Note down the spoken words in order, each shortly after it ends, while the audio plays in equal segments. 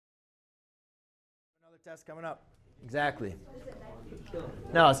test coming up. Exactly.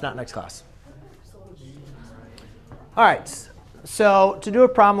 No, it's not next class. All right. So to do a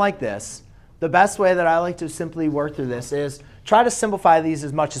problem like this, the best way that I like to simply work through this is try to simplify these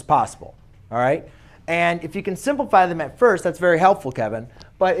as much as possible. All right. And if you can simplify them at first, that's very helpful, Kevin.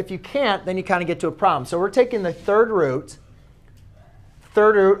 But if you can't, then you kind of get to a problem. So we're taking the third root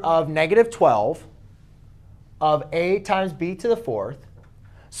of negative 12 of a times b to the fourth.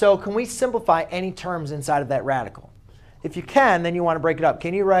 So can we simplify any terms inside of that radical? If you can, then you want to break it up.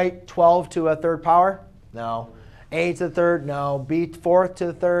 Can you write 12 to a third power? No. A to the third? No. B fourth to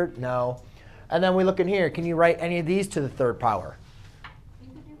the third? No. And then we look in here. Can you write any of these to the third power? You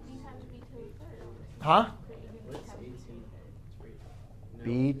could do b times b to the third. Huh?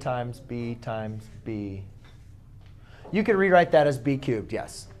 B times b times b. You could rewrite that as b cubed,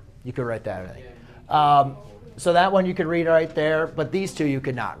 yes. You could write that, I think. So that one you could read right there, but these two you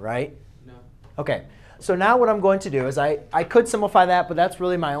could not, right? No. OK. So now what I'm going to do is I could simplify that, but that's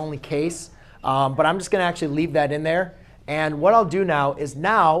really my only case. But I'm just going to actually leave that in there. And what I'll do now is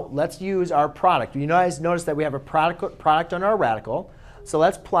let's use our product. You guys notice that we have a product on our radical. So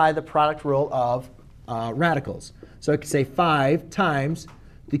let's apply the product rule of radicals. So I could say 5 times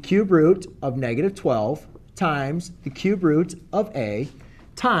the cube root of negative 12 times the cube root of a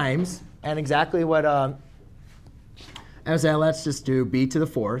times, and exactly what, let's just do b to the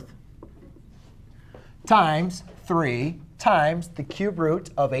fourth, times 3 times the cube root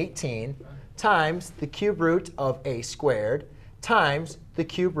of 18 times the cube root of a squared times the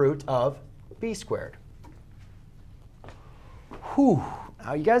cube root of b squared. Whew.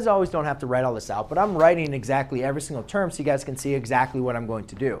 Now, you guys always don't have to write all this out, but I'm writing exactly every single term so you guys can see exactly what I'm going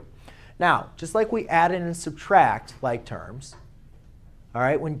to do. Now, just like we add and subtract like terms, all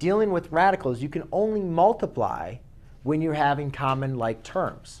right, when dealing with radicals, you can only multiply when you're having common like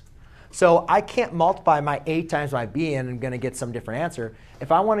terms. So I can't multiply my a times my b and I'm going to get some different answer.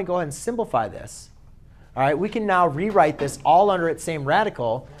 If I want to go ahead and simplify this, all right, we can now rewrite this all under its same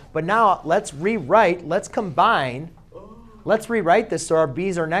radical. But now let's combine. Let's rewrite this so our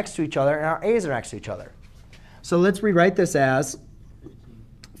b's are next to each other and our a's are next to each other. So let's rewrite this as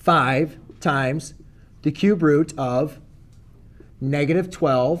 5 times the cube root of negative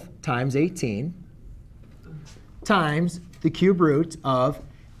 12 times 18 times the cube root of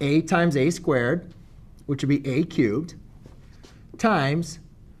a times a squared, which would be a cubed, times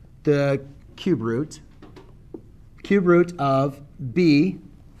the cube root of b.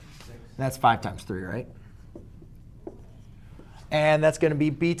 That's 5 times 3, right? And that's going to be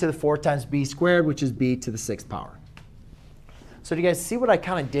b to the 4th times b squared, which is b to the 6th power. So do you guys see what I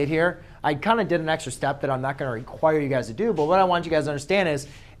kind of did here? I kind of did an extra step that I'm not going to require you guys to do. But what I want you guys to understand is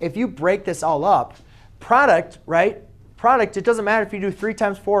if you break this all up, product, right? Product, it doesn't matter if you do 3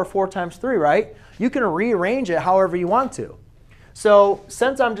 times 4 or 4 times 3, right? You can rearrange it however you want to. So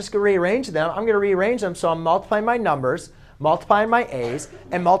since I'm just going to rearrange them, I'm going to rearrange them so I'm multiplying my numbers, multiplying my a's,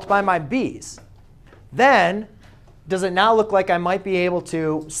 and multiplying my b's. Then, does it now look like I might be able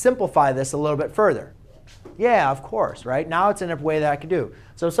to simplify this a little bit further? Yeah, of course, right? Now it's in a way that I can do.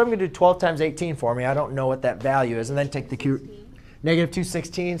 So if someone can do 12 times 18 for me, I don't know what that value is, and then take the cube, negative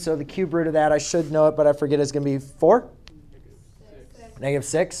 216. So the cube root of that, I should know it, but I forget it's going to be 4? Negative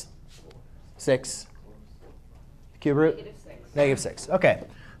 6? 6. Cube root? Negative 6. OK.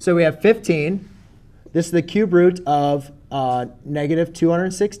 So we have 15. This is the cube root of negative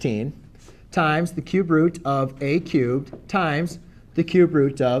 216 times the cube root of a cubed times the cube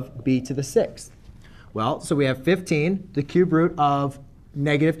root of b to the 6th. Well, so we have 15. The cube root of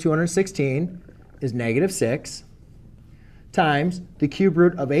negative 216 is negative 6 times the cube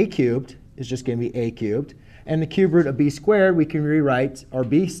root of a cubed is just going to be a cubed. And the cube root of b squared, we can rewrite, or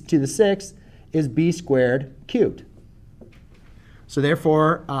b to the 6th is b squared cubed. So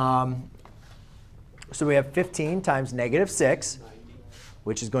therefore, so we have 15 times negative 6,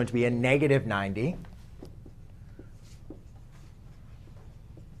 which is going to be a negative 90.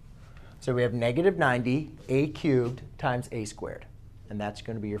 So we have negative 90 a cubed times a squared. And that's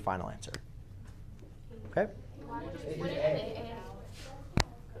going to be your final answer. OK?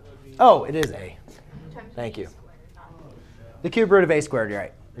 Oh, it is a. Thank you. The cube root of a squared, you're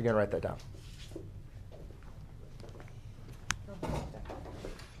right. You're going to write that down.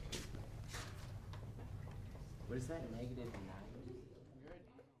 What is that, negative 9?